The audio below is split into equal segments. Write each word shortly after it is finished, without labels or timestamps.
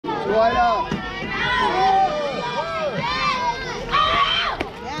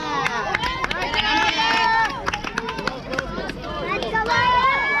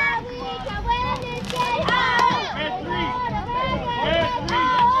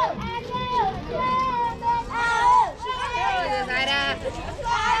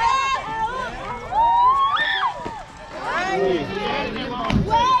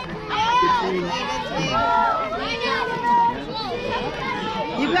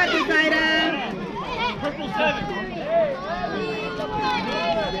You got this, Ida. Purple 7.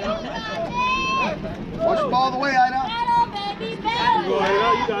 Watch the ball the way, Ida. Go, Ida.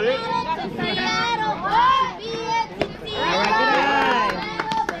 You got it. All right, good eye.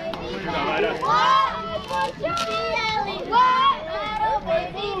 Good job, Ida.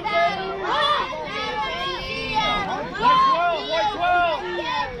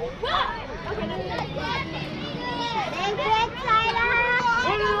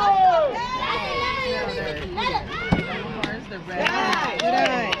 The red. Good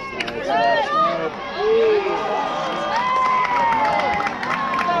eye.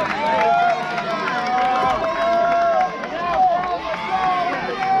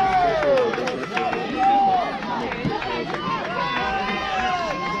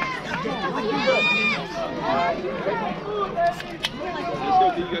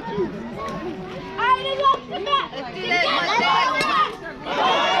 You got 2.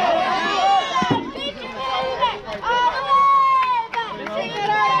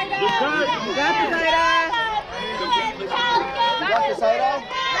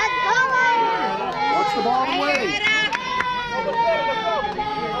 Watch the ball the way.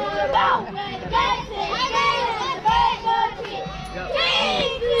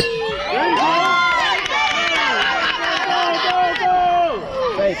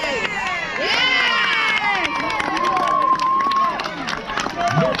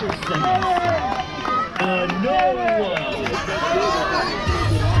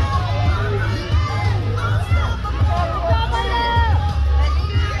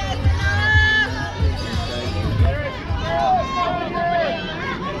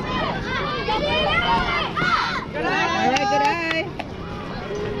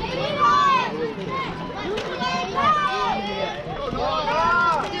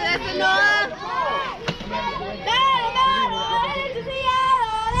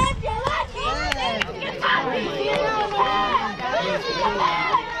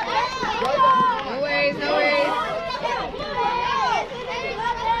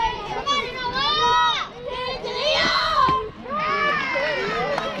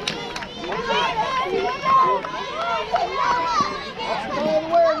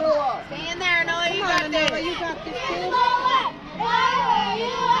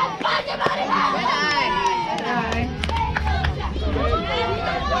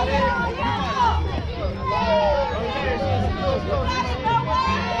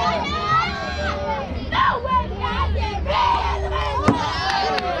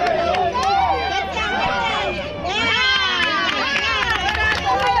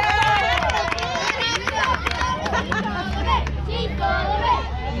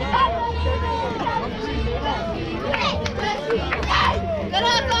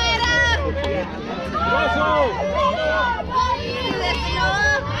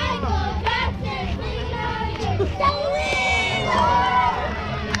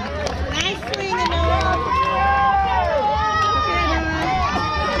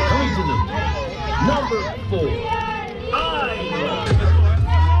 Number 4.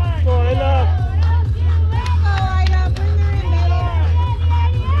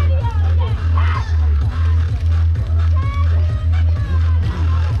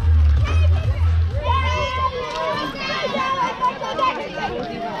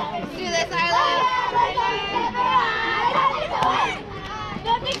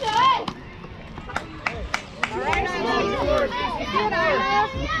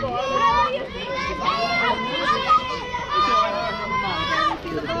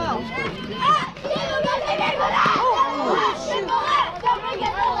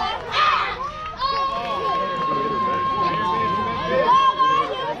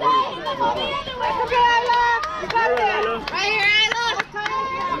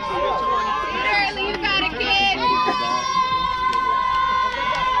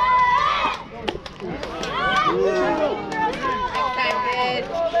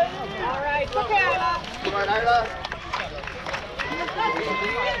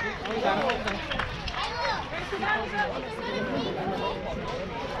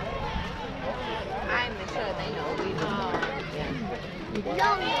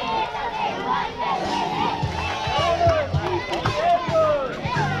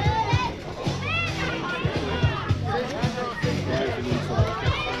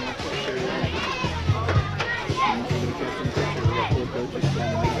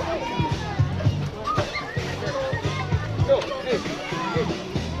 I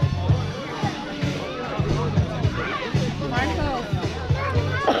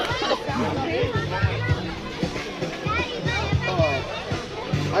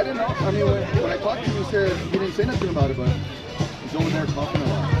didn't know. I mean, when I talked to him, he said he didn't say nothing about it, but he's over there talking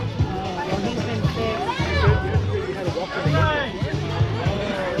about it. Well, he's been sick.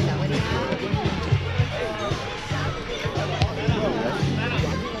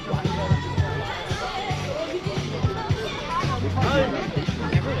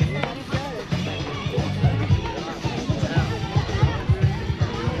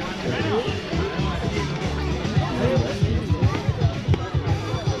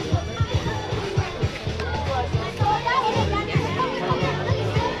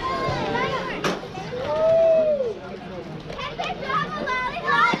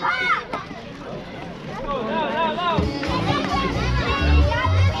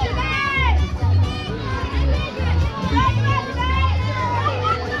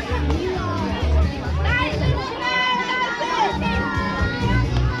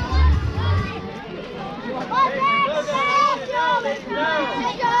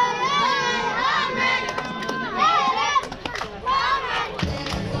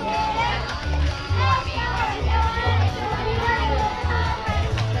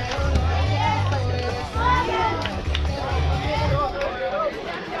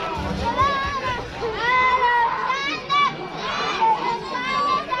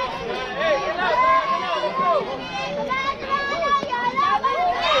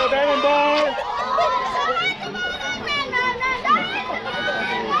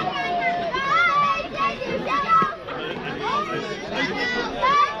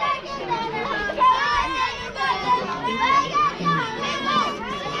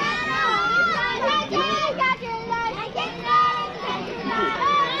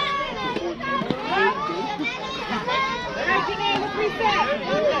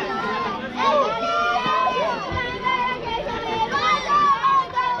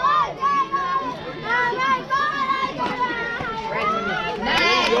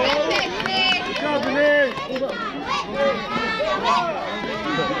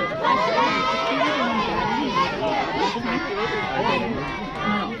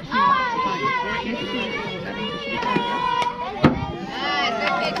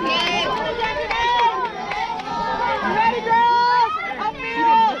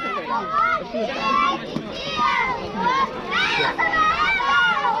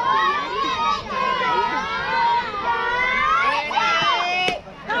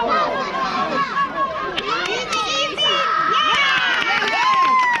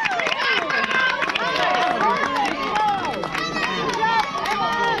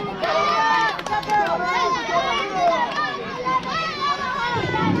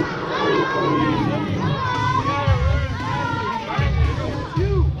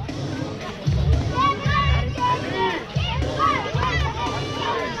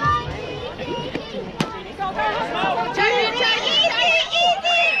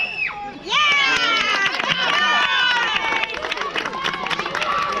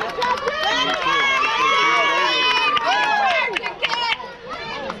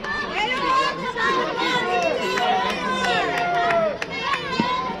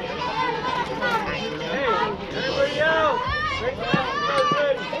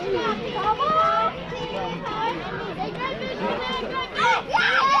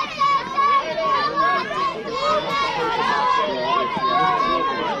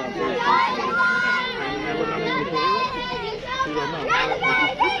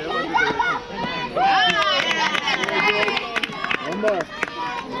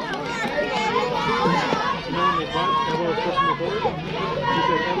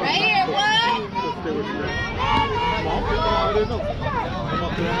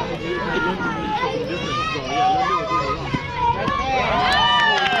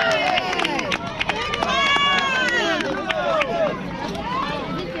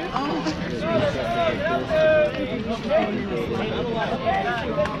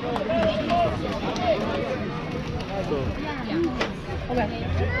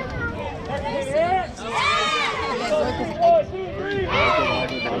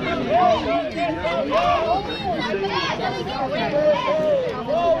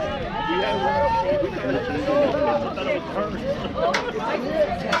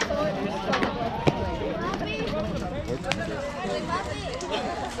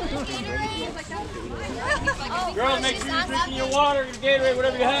 Girls, make sure you're drinking your water, your Gatorade,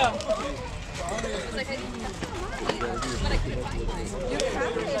 whatever you have.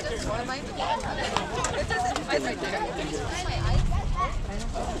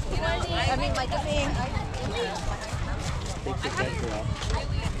 I mean, like a thing.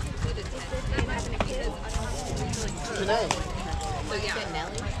 Janae. So yeah.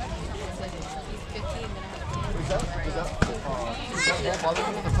 Nelly? He's 15 and Does that bother you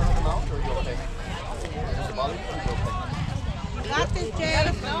in the front of the mouth, or are you okay? Does it bother you, or are you okay? Got this, Jay. Let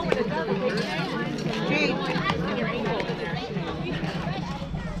us know when it's done. Jay.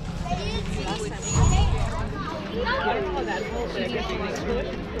 I don't know that whole thing. I guess they like put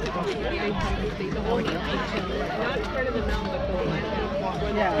the whole not spread of the mouth, but the line of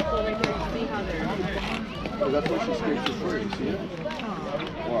the yeah. So they can see how they're. So that's why she scrapes your fur, you see it?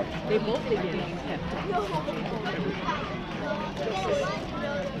 Watch. They both get it.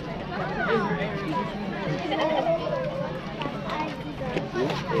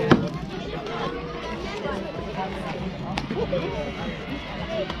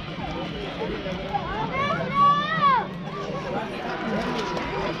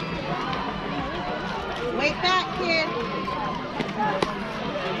 Wait back, kid.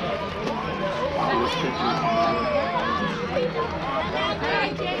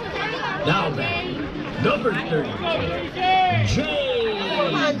 Now back, number 30, Jay.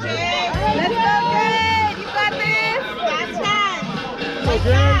 Come on, Jay. Let's go, Jay. You got this. That's time. Go,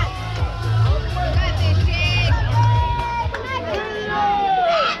 Jay. You got this, Jay.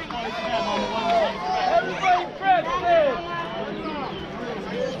 Everybody press this.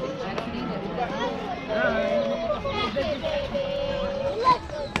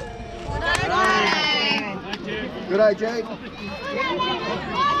 Good eye, Jay.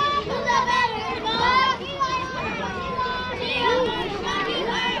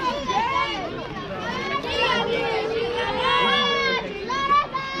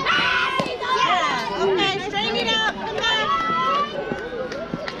 Okay, straighten it up. Come back.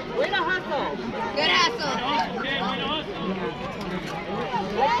 Way to hustle. Good hustle.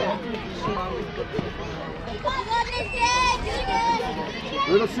 A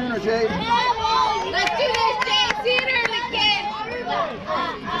little sooner, Jay. Let's do this, Jay. Sooner, we can.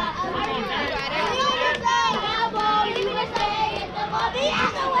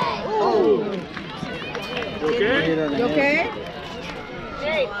 Oh. You okay? You okay?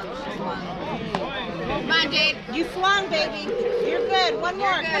 Jade. Come on, Jade. You swung, baby. You're good. One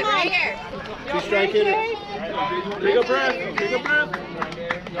more. Good, Come on. right here. She's striking it. Take a breath. Take a breath.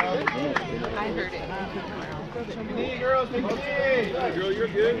 I heard it. Hey, girl, you're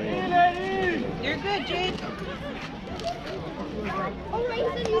good. You're good, Jade. Oh, right, you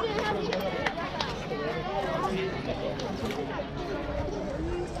said you didn't have any.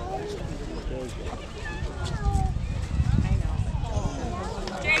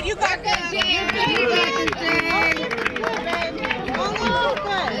 Jade, you got Good, this. Jade. You got this, Jade. Good, babe. Only two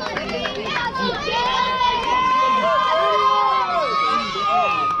good.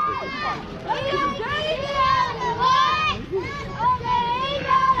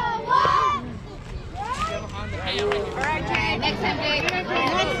 Alright, Jade. Next time, Jade. Next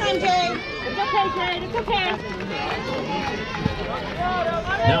time, Jade. It's okay, Jade. It's okay.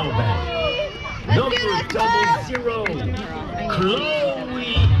 Now back, number 00, Chloe.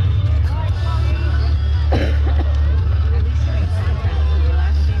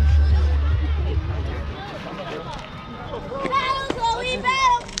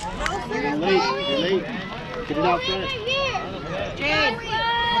 You're late. Get it out front. Jade,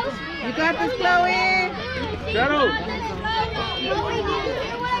 you got this, Chloe. Shadow.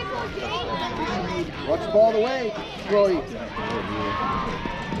 Watch the ball away, Chloe.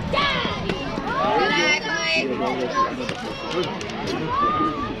 Good eye, Chloe. Look at this,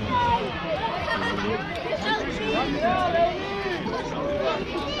 Chloe. You got it.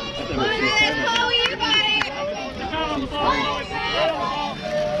 Ready to get a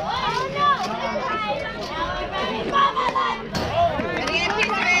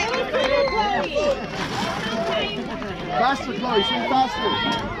piece of it? Faster, Chloe. Swing faster.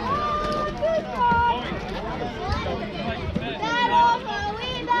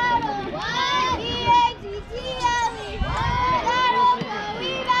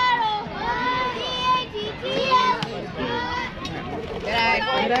 Good eye.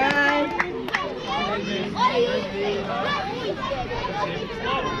 Good eye.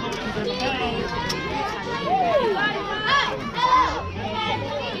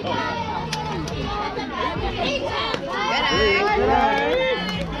 Good eye.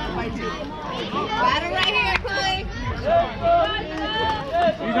 Battle right here, Chloe.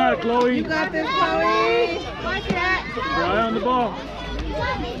 You got it, Chloe. You got this, Chloe. Watch that. Eye on the ball.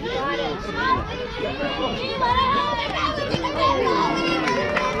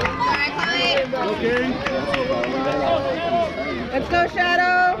 Alright, Chloe. Okay. Let's go,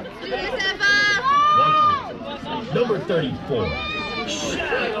 Shadow. Do this, Eva. Number 34,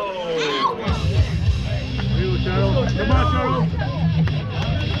 Shadow. Agree with Shadow. Come on, Shadow.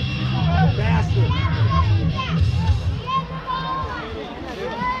 Faster.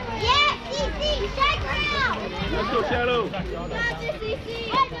 Yes, CC, strike around. Let's go, Shadow. Good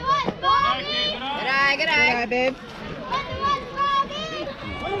eye, good eye, babe.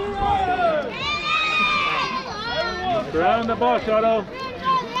 Surround the ball, Shadow.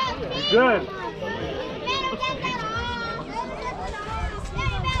 Good.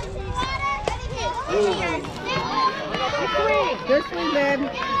 Good swing, babe.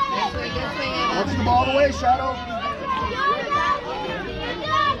 Watch the ball away, Shadow.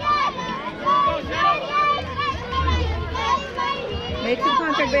 Make some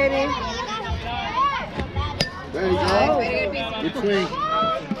contact, baby. There you go. Good swing.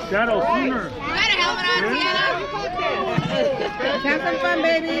 Shadow, sooner. You got a helmet on, Sienna? Have some fun,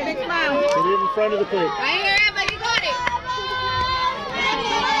 baby. Big smile. Get it in front of the plate. Right here, Emma. You got it.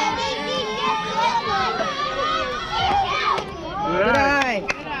 Good eye.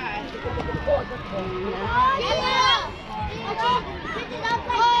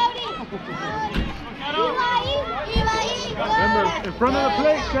 Remember, in front of the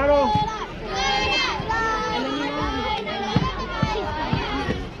plate, Shadow.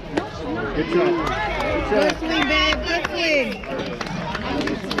 Good try. Good swing, babe. Good swing.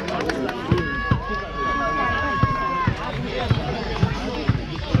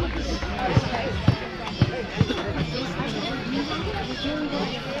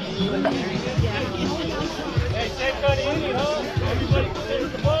 Hey, same kind of inning, huh? Everybody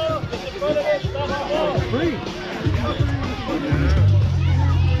considers the ball, gets in front of it, stop the ball. Free.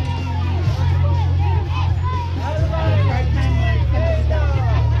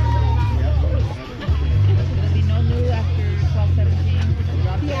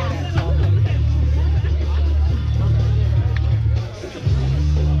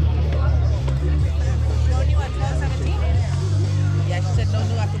 Yeah, she said no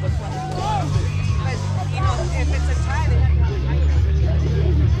new after 12:17.